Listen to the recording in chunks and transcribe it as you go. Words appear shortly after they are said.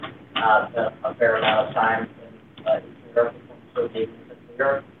spent a fair amount of time in Eastern Europe, so maybe Central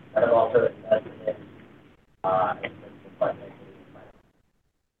Europe, but I've also invested in private equity.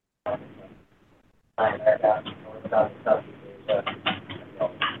 So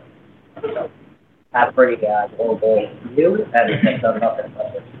have a pretty global view, and it's done nothing but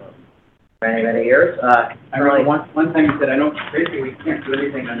this for many, many years. I remember one time you said, I know basically we can't do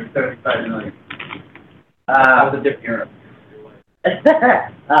anything under 75 million. That was a different era.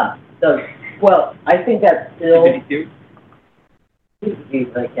 Well, I think that's still. 52? I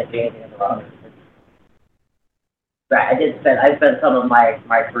can't do anything wrong. Right, I spent some of my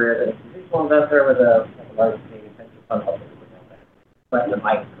career as an institutional investor with a large Canadian pension fund holder. But in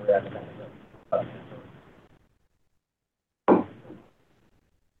my career as a fund manager.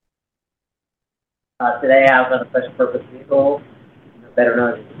 Today I was on a special purpose vehicle, better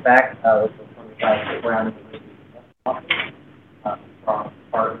known as a SPAC, which was funded by a round from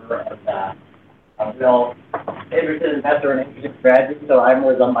partner and a real interested investor in interesting strategy. So I'm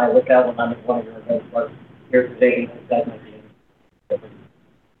always on my lookout when I'm in one of your events. But here today,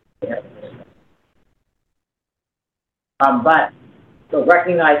 but so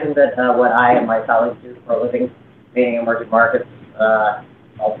recognizing that what I and my colleagues do for a living, meaning emerging markets,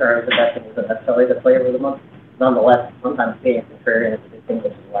 alternative investing isn't necessarily the flavor of the month. Nonetheless, sometimes being contrarian is a good thing,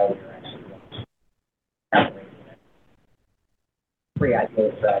 which is why we're actually calculating it. Free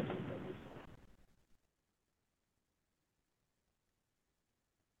IPO strategy.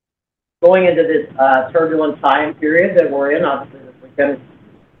 Going into this turbulent time period that we're in, obviously this weekend is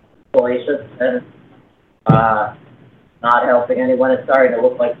salacious and not helping anyone. It's starting to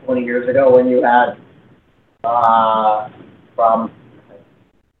look like 20 years ago when you had from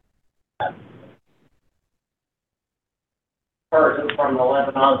Persians from the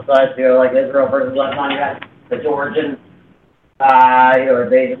Lebanon side to like Israel versus Lebanon. You had the Georgians,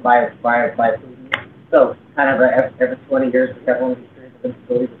 invaded by Putin. So kind of every 20 years we have one of these periods of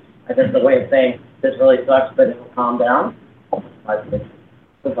instability. I guess the way of saying this really sucks, but it'll calm down. Hope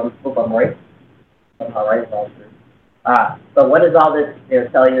I'm right. I'm not right, so what does all this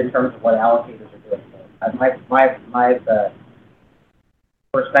tell you in terms of what allocators are doing? So, my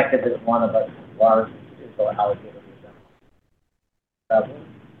perspective is one of a large institutional allocator.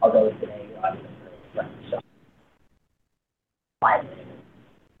 Although today, obviously,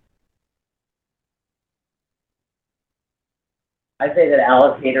 I say that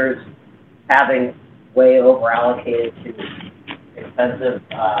allocators having way over allocated to expensive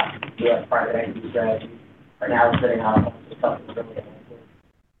U.S. private equity strategies are now sitting on a bunch of stuff that's really expensive.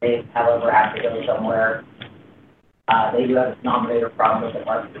 They, however, have to go somewhere. They do have a denominator problem with the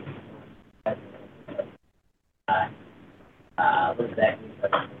market. Look at that.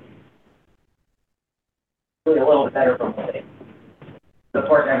 Doing a little bit better from what they. Of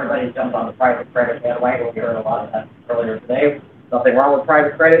course, everybody jumped on the private credit bandwagon. We heard a lot of that earlier today. Nothing wrong with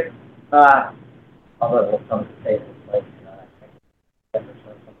private credit, although it will come to stages like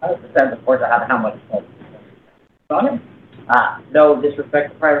 10%, of course, how much on it. No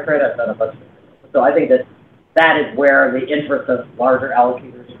disrespect to private credit, I've done a bunch of it. So I think that is where the interest of larger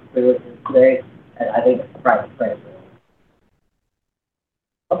allocators is today, and I think private credit is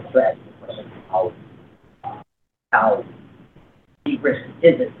how de-risked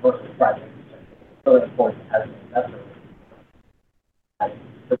is it versus private credit? So it's important as an investor.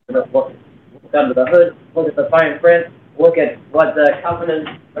 Look under the hood, look at the fine print, look at what the covenants,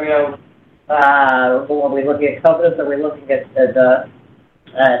 when we're looking at covenants, are we looking at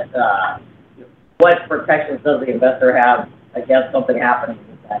what protections does the investor have against something happening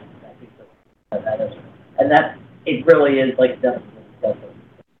with that piece of that instrument? And that, it really is like definitely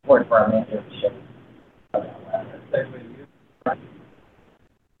important for our managers to show that.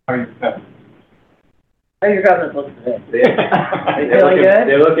 How are your covenants? How are your covenants looking today? Are you feeling good?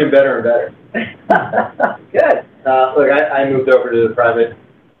 They're looking better and better. Good. Look, I moved over to the private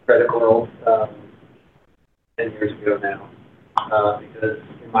credit world 10 years ago now because,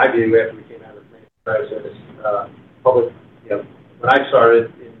 in my view, after we came out of the financial crisis, public, when I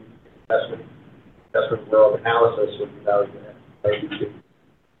started in investment world analysis was about to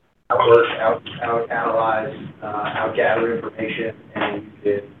outwork, out-analyze, out-gather information, and you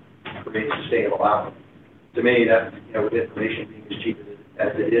could create sustainable outcomes. To me, that's, with information being as cheap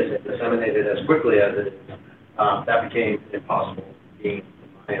as it is and disseminated as quickly as it is, that became an impossible game in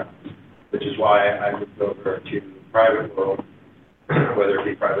my eyes, which is why I moved over to the private world, whether it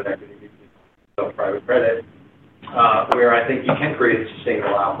be private equity, private credit, where I think you can create a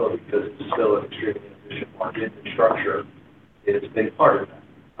sustainable outcome because it's still an extremely inefficient market and structure. It's been part of that.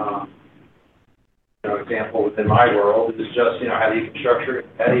 example within my world is just, how do you structure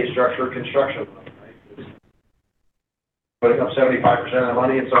construction loan, right? It's putting up 75% of the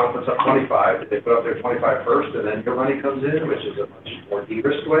money and someone puts up 25. Did they put up their 25 first and then your money comes in, which is a much more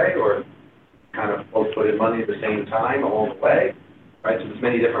de-risked way, or kind of both put in money at the same time along the way, right? So there's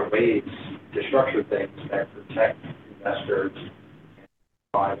many different ways to structure things that protect investors and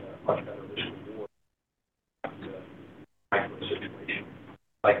provide a much better risk reward to micro situation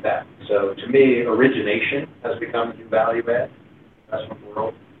like that. So to me, origination has become a new value add in the investment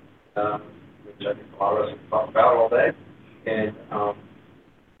world, which I think a lot of us have talked about all day. And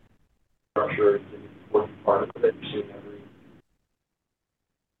structure is an important part of it that you're seeing every.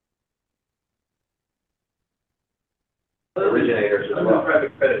 Originators as well.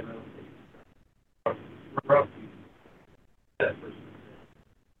 Private credit.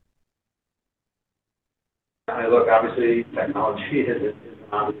 I look, obviously, technology is an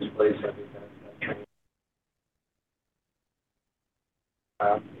obvious place. I think that training.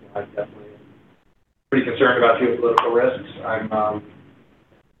 I'm definitely pretty concerned about geopolitical risks. I'm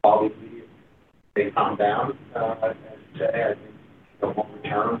obviously they calm down. I think longer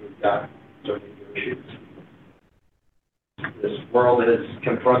term we've got so many issues. This world has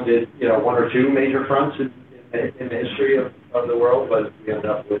confronted, one or two major fronts in the history of the world, but we end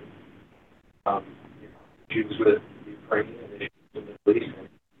up with issues with Ukraine and issues in the Middle East and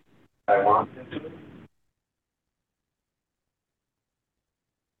Taiwan.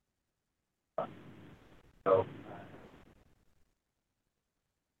 So,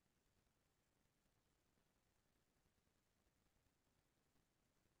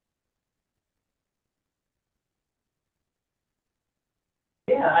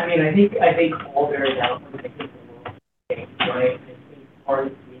 yeah, I think all there is out there, I think the world is right. I think part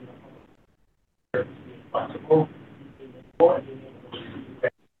of being flexible, being nimble, and being able to see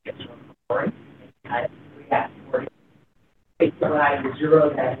get from foreign and kind of react to it. I think when I zero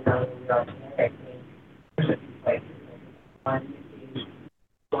that in where we are today, I think there's a few places like one is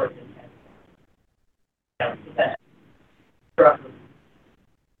sort of intense. That's structure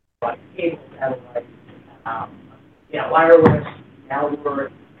like cable satellites, wireless. Now we're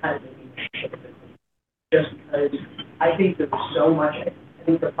kind of making a shift just because I think there's so much. I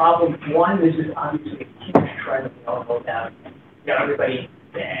think the problem, one, this is obviously a huge trend that we all know about. Everybody's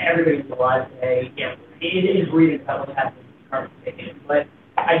alive today. It is reading about what's happening in decarbonization. But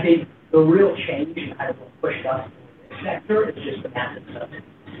I think the real change and kind of what pushed us in this sector is just the massive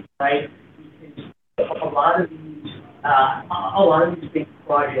subsidies, right? Because a lot of these big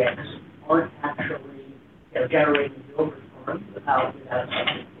projects aren't actually generating real returns without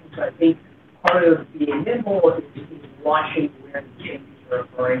subsidies. So I think part of being nimble is watching where the changes are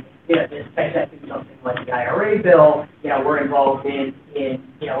occurring. This affecting something like the IRA bill. We're involved in a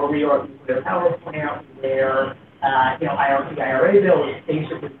reorg nuclear power plant where the IRA bill is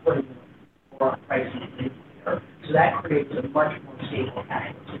basically putting more prices in nuclear. So that creates a much more stable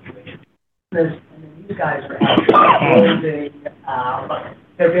cash flow situation. And then these guys are actually building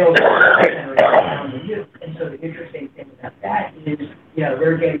they're building centers around the nuke. And so the interesting thing about that is,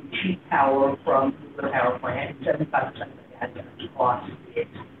 they're getting cheap power from the power plant. 75% of the data centers cost is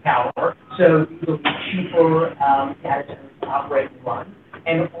power. So these will be cheaper data centers to operate and run.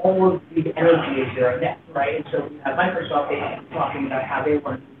 And all of the energy is zero net, right? And so we have Microsoft talking about how they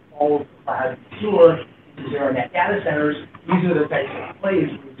want to move all of the cloud and Azure into zero net data centers. These are the types of plays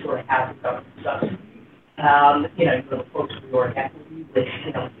where we sort of have the government subsidy. You have folks who are equity, which,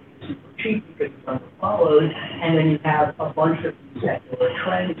 is super cheap because it's underfollowed, and then you have a bunch of these secular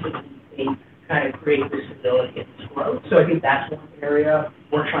trends that we think kind of create this stability and this growth. So I think that's one area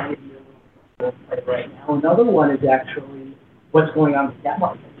we're trying to be a little play right now. Another one is actually what's going on with debt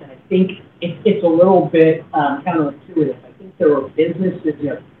markets, and I think it's a little bit counterintuitive. I think there are businesses,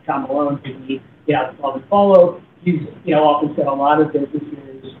 John Malone, who we, follow, he's, often said a lot of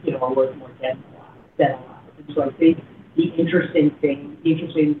businesses, are worth more debt than a lot. And so I think the interesting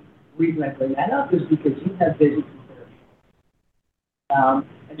reason I bring that up is because you have businesses that are,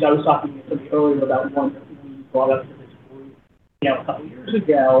 and so I was talking to somebody earlier about one that we brought up to this group, a couple of years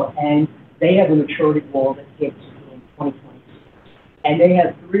ago, and they have a maturity wall that hits in 2026. And they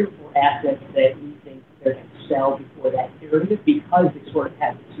have 3 or 4 assets that we think they're going to sell before that period because they sort of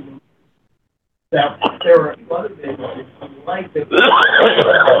have this unique. So there are a few other businesses like that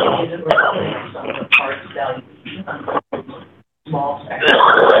isn't reflecting some of the parts valuation on small sector.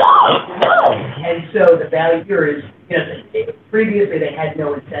 And so the value here is, previously they had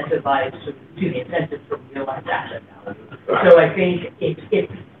no incentive to realize asset value. So I think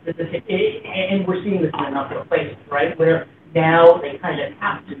and we're seeing this in a number of places, right, where now they kind of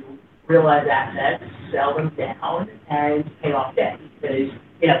have to realize assets, sell them down, and pay off debt because,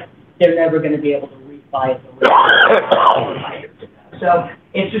 they're never going to be able to refi it the way So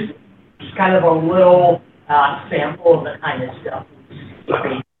it's just kind of a little sample of the kind of stuff we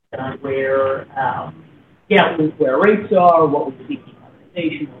see where, where rates are, what we see in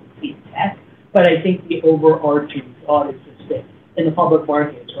decarbonization, what we see in tech. But I think the overarching thought is just that in the public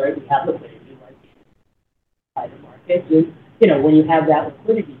markets, right, we have liquidity like private markets. And, when you have that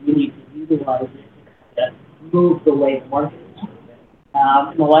liquidity, you need to utilize it to move the way the market is moving.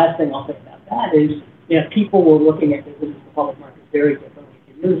 And the last thing I'll say about that is, people were looking at the public markets very differently.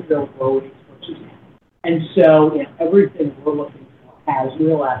 Years ago, rates versus now. And so, everything we're looking for has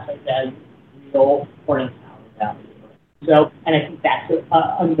real asset value, real earnings power value. So, and I think that's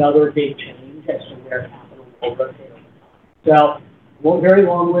another big change as to where capital will rotate over time. So, one very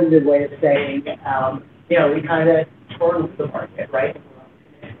long-winded way of saying, we kind of turn the market, right?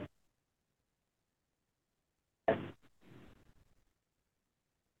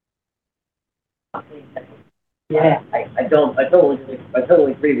 Yeah, I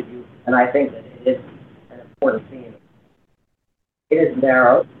totally agree with you, and I think that it is an important theme. It is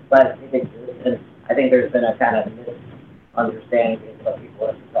narrow, but it exists, and I think there's been a kind of misunderstanding of what people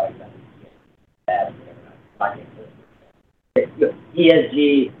are talking about.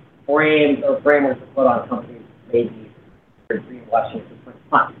 ESG frames or frameworks are put on companies, maybe for greenwashing.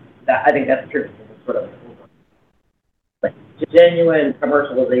 I think that's true. It's sort of but genuine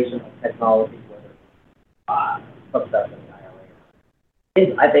commercialization of technology, whether some stuff in the IRA,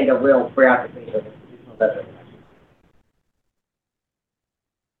 is, I think, a real preoccupation of institutional investors.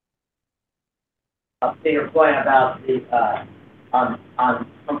 To your point about the on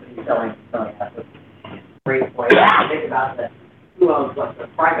companies selling assets, great point. Think about that. Who owns what? The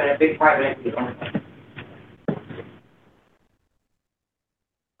big private equity owns.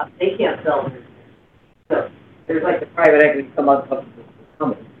 They can't sell their. So there's like the private equity come up with the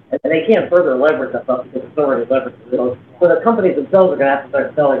company, and they can't further leverage that stuff because it's already leveraged. So the companies themselves are going to have to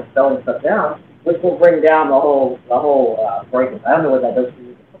start selling stuff down, which will bring down the whole breakup. I don't know what that does for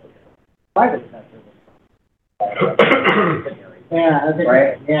you. Private investors. Yeah,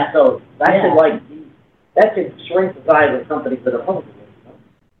 right. Yeah. So that should shrink the size of companies that are public.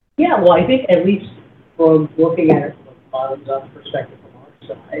 Yeah. Well, I think at least from looking at it from a bottoms-up perspective from our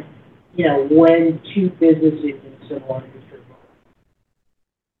side, when two businesses in a similar industry,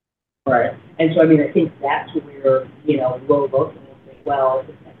 right? And so, I think that's where we'll look and we'll say, well,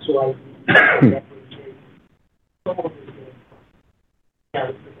 if X, Y, Z, someone who's doing, this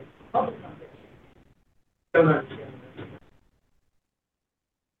is a public company. Don't understand.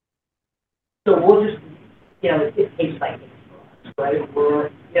 So we'll just, it's case by case for us, right?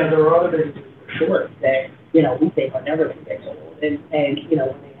 There are other businesses for sure that, we think are never going to get sold. And when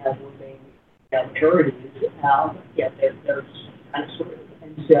they have moving maturities, they're kind of screwed.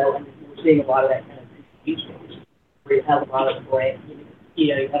 And so, we're seeing a lot of that kind of use case where you have a lot of brand,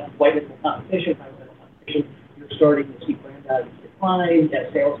 you have white label competition, you're starting to see brand values decline,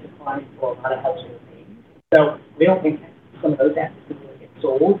 sales decline for a lot of household names. So we don't think some of those assets are going to get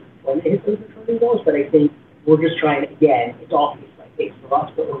sold when they hit those maturity goals, but I think we're just trying to, again, it's all case by case for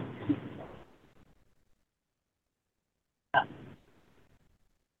us, but we're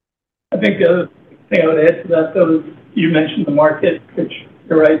I think the other thing I would add to that, though, is you mentioned the market, which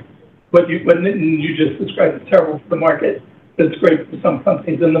you're right. What you just described is terrible for the market, but it's great for some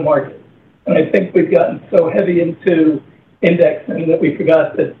companies in the market. And I think we've gotten so heavy into indexing that we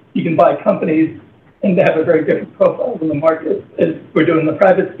forgot that you can buy companies and they have a very different profile in the market. As we're doing in the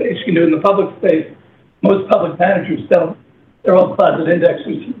private space, you can do it in the public space. Most public managers don't. They're all closet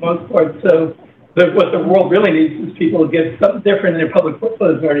indexers for the most part. So what the world really needs is people to give something different in their public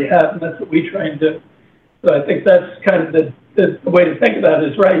portfolios they already have, and that's what we try and do. So I think that's kind of the way to think about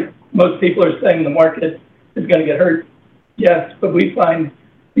it is right. Most people are saying the market is going to get hurt. Yes, but we find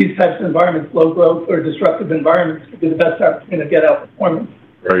these types of environments, low growth or disruptive environments, to be the best opportunity to get outperformance.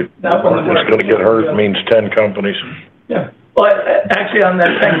 Right. Not when the market's going to get hurt means 10 companies. Yeah. Well, actually, on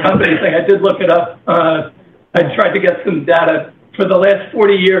that 10 company thing, I did look it up. I tried to get some data. For the last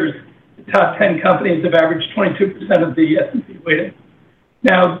 40 years, the top 10 companies have averaged 22% of the S&P weighting.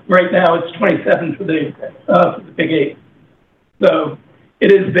 Now, right now, it's 27 for the Big Eight. So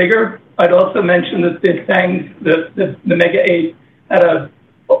it is bigger. I'd also mention that the Mega Eight had a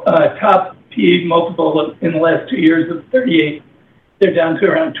top PE multiple in the last 2 years of 38. They're down to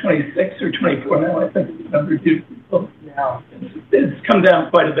around 26 or 24 now. I think it's the number due now. It's come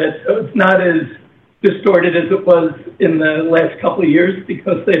down quite a bit, so it's not as distorted as it was in the last couple of years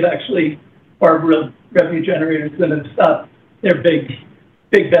because they've actually are real revenue generators and have stopped their big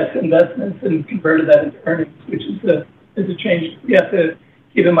big bets investments and converted that into earnings, which is a change we have to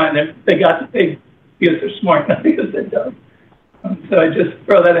keep in mind. That they got the big because they're smart, not because they're dumb. So I just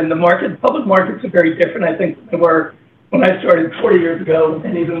throw that in the market. Public markets are very different, I think, than they were when I started 40 years ago,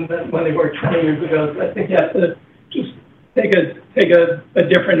 and even when they were 20 years ago. So I think you have to just take a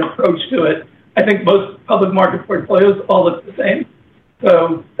different approach to it. I think most public market portfolios all look the same.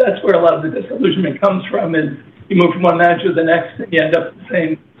 So that's where a lot of the disillusionment comes from, is you move from one manager to the next and you end up with the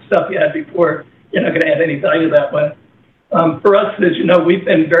same stuff you had before. You're not going to add any value that way. For us, as you know, we've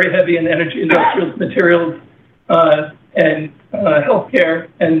been very heavy in energy, industrials, materials, and healthcare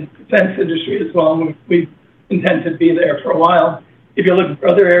and defense industry as well. And we intend to be there for a while. If you're looking for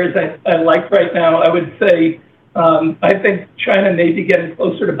other areas I like right now, I would say I think China may be getting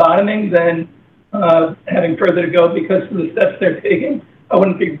closer to bottoming than having further to go because of the steps they're taking. I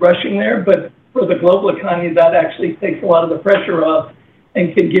wouldn't be rushing there, but for the global economy, that actually takes a lot of the pressure off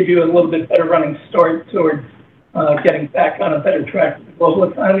and can give you a little bit better running start towards getting back on a better track with the global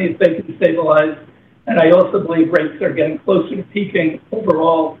economy if they can stabilize. And I also believe rates are getting closer to peaking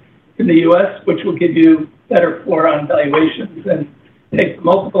overall in the U.S., which will give you better floor on valuations and take the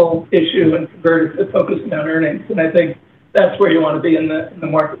multiple issue and convert it to focusing on earnings. And I think that's where you want to be in the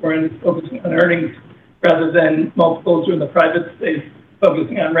market we're in, is focusing on earnings rather than multiples, or in the private space,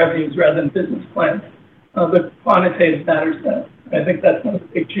 focusing on revenues rather than business plans. But quantitative matters now. I think that's one of the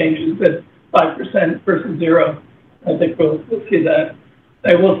big changes, that 5% versus 0. I think we'll see that.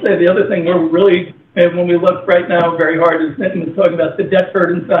 I will say the other thing we're really, and when we look right now very hard, is Nitin was talking about the debt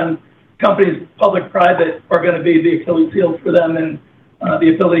burdens on companies, public-private, are going to be the Achilles heel for them, and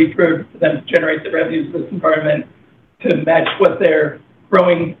the ability for them to generate the revenues in this environment to match what their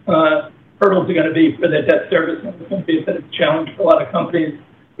growing hurdles are going to be for their debt service. And it's going to be a bit of a challenge for a lot of companies,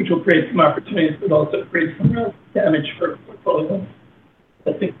 which will create some opportunities, but also create some real damage for portfolios.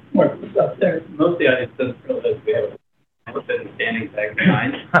 I think more of the stuff there. Most of the audience doesn't realize we have a bit of standing back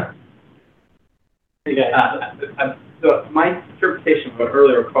behind. So my interpretation of an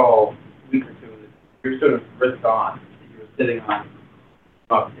earlier call a week or two was you're sort of risk on. You were sitting on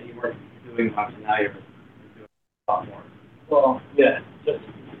stocks and you weren't doing much, and now you're doing a lot more. Well, yeah, just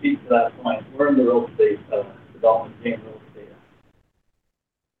to speak to that point, we're in the real estate development game, real estate.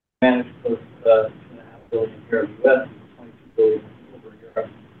 Managed close to $2.5 billion here in the U.S. and $22 billion over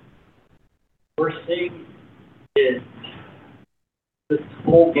Europe. We're seeing is this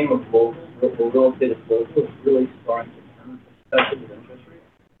whole game of global, real estate is global, is really starting to turn, especially with interest rates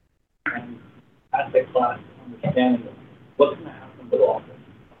and asset class understanding of what's going to happen with office.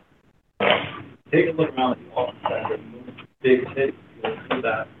 Take a look around at the office sector, most big cities, you'll see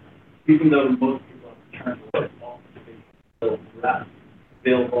that even though most people have turned away from office space, still less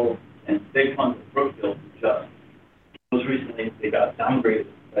available, and big funds of Brookfield just most recently they got downgraded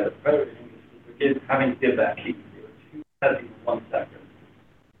by the credit rating because they're having to give that key. They were too heavy in one sector.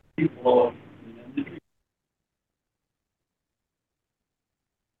 People blow up in the industry.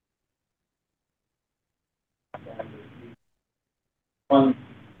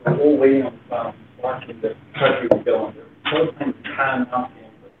 We're all waiting on the phone, watching the treasury go under. Sometimes time out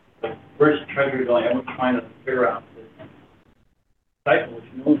game, but where's the treasury going? Everyone's trying to figure out this cycle, which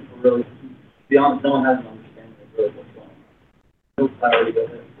no one can really, to be honest, no one has an understanding of really what's going on. No clarity of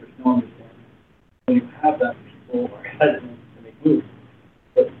it. There's no understanding. When you have that, people are hesitant to make moves.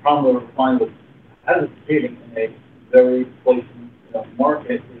 But the problem we're finding with hesitating in a very poison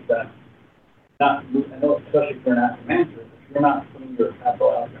market is that not, I know especially for an asset manager, if you're not putting your capital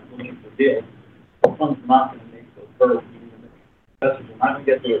out there and looking for deals, the fund's not going to make those hurdles. Investors are not going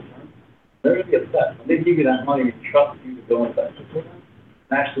to get the return. They're going to be upset. When they give you that money, they trust you to go invest with them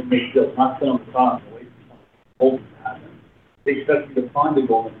and actually make deals, not sit on the top and wait for something golden to happen. They expect you to find the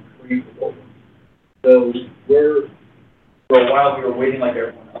golden and create the golden. So for a while we were waiting like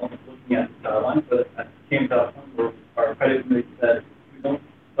everyone else, looking at the sidelines, but it came to a point where our credit committee said, if we don't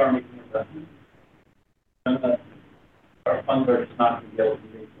start making investments, our funds are just not going to be able to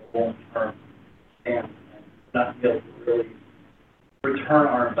make a long-term stand and not be able to really return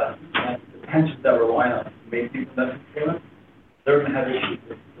our investments. And the pensions that rely on us to make these investments for them, they're going to have issues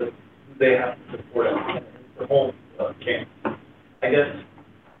with who they have to support us. And it's the whole game. I guess,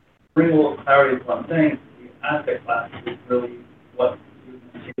 bring a little clarity to what I'm saying. The asset class is really what you're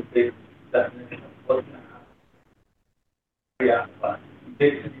going to see the big definition of what's going to happen. The asset class. In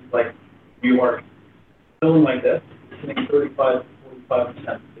big cities like New York, building like this, sitting 35 to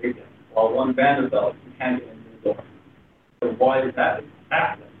 45% vacant, while one Vanderbilt, you can't get into the door. So why is that? It's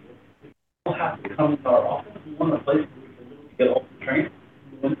access. People have to come to our office. We want a place where we can literally get off the train in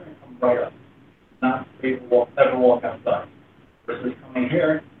the winter and come right up. Not ever walk outside. versus coming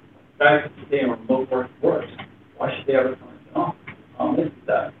here. Guys can stay in remote work works. Why should they ever come into an office? This is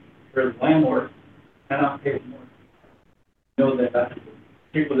that. There's landlords cannot pay more. You know that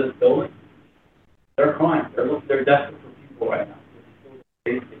people in this building, they're crying. They're desperate for people right now.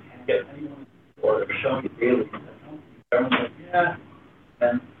 They can't get anyone, or they're showing it daily. Everyone's like, yeah,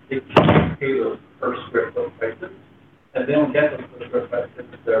 and they can't pay those per square foot prices, and they don't get those per square foot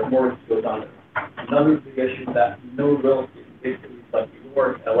prices. Their mortgage goes on there. Another big issue that no real estate in big cities like New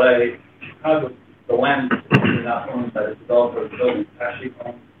York, LA, Chicago, the land is not owned by the developer of the building. It's actually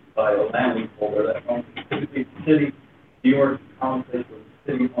owned by a land leaseholder that owns typically the city. New York is a common place where the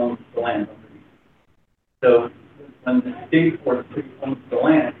city owns the land underneath. So when the state or the city owns the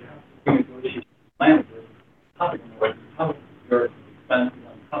land, you have to renegotiate the land with top of your expenses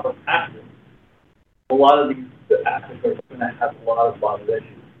on top of taxes. A lot of these assets are going to have a lot of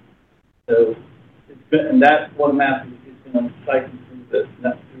issues. So and that automatically is going to cycle through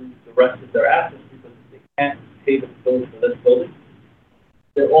the rest of their assets because if they can't pay the bills for this building,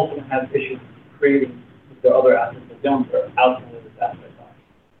 they're also going to have issues creating the other assets that don't are outside of this asset class.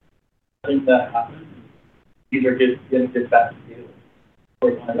 I think that happens. These are getting back to dealers.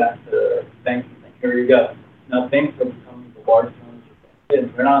 We're going back to banks and saying, here you go. Now banks are becoming the largest owners of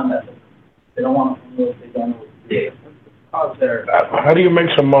banks. They're not in that business. They don't want to own those. They don't know what to do. How do you make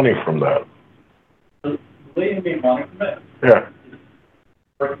some money from that? The way you make money from it Yeah. is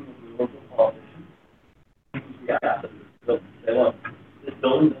working with the local politicians. The assets to say, look, this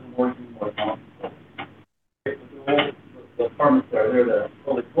building doesn't work anymore. The apartments that are there that are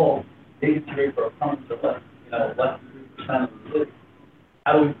fully full, they can trade for apartments that are less than 3% of the city.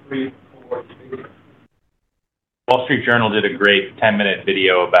 How do we create co-work spaces? Wall Street Journal did a great 10-minute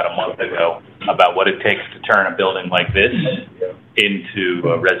video about a month ago about what it takes to turn a building like this into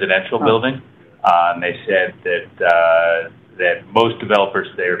a residential building. And they said that most developers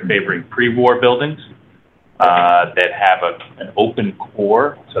today are favoring pre-war buildings that have an open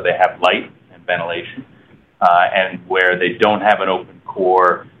core, so they have light and ventilation. And where they don't have an open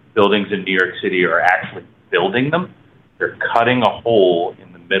core, buildings in New York City are actually building them. They're cutting a hole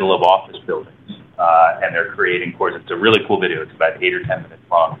in the middle of office buildings, and they're creating cores. It's a really cool video. It's about 8 or 10 minutes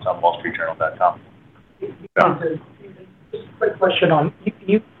long. It's on wallstreetjournal.com. Just a quick question on,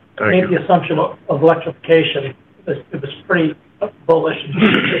 you made the assumption of electrification. It was pretty bullish and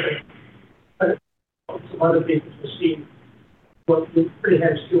specific. Some other people have seen what pretty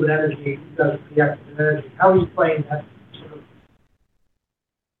has to do with energy, does the active energy. How are you playing that sort of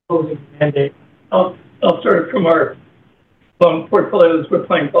opposing mandate? I'll start from our loan portfolios. We're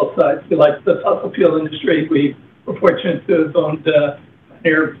playing both sides. We like the fossil fuel industry. We're fortunate to have owned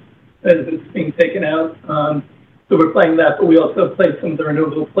Pioneer as it's being taken out. So we're playing that, but we also play some of the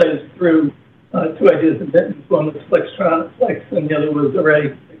renewable plays through two ideas in Denton. One was Flex, and the other was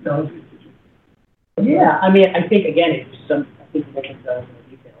Array Technologies. Yeah, I mean, I think, again, it's some, I think you mentioned those in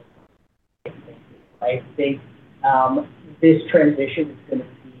the details. I think this transition is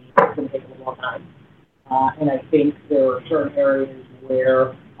going to take a long time. And I think there are certain areas where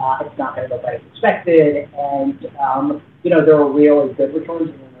it's not going to go as expected, and, there are really good returns,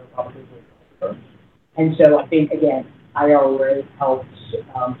 and then there are probably good returns. And so I think, again, IRA helps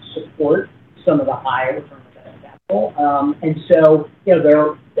support some of the higher returns on capital. And so,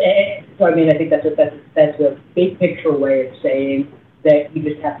 so I mean, I think that's a big picture way of saying that you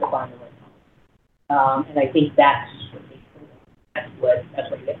just have to find the right time. And I think that's what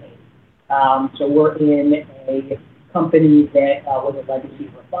you get paid. So we're in a company that was a legacy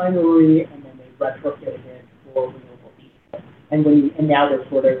refinery, and then they retrofitted it for renewable diesel. And now they're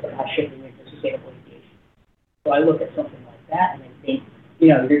sort of shifting into sustainable aviation. So I look at something like that, and I think,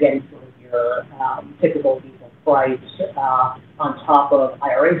 you're getting sort of your typical diesel price on top of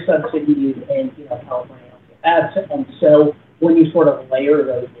IRA subsidies and, California LCFS. And so when you sort of layer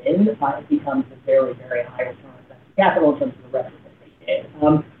those in, it becomes a very, very high return on capital in terms of the rest of the did.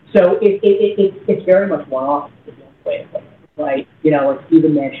 So it's very much one-off, the way of it, right? Like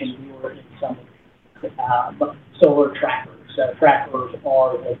Stephen mentioned, we were in some solar trackers. So trackers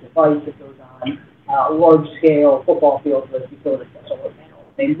are the device that goes on large-scale football fields with utility solar panels.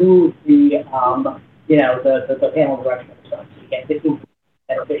 They move the panel direction of the sun. So you get 15%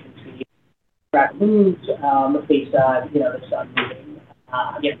 better efficiency. Track moves based on, the sun moving,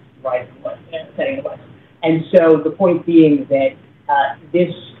 rising west, setting the west. And so the point being that this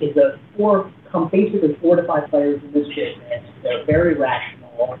is basically 4 to 5 players in this business. They're very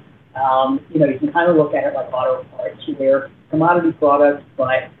rational. You can kind of look at it like auto parts, where commodity products,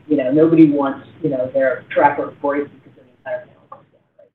 but, nobody wants, their tracker to break because of the entire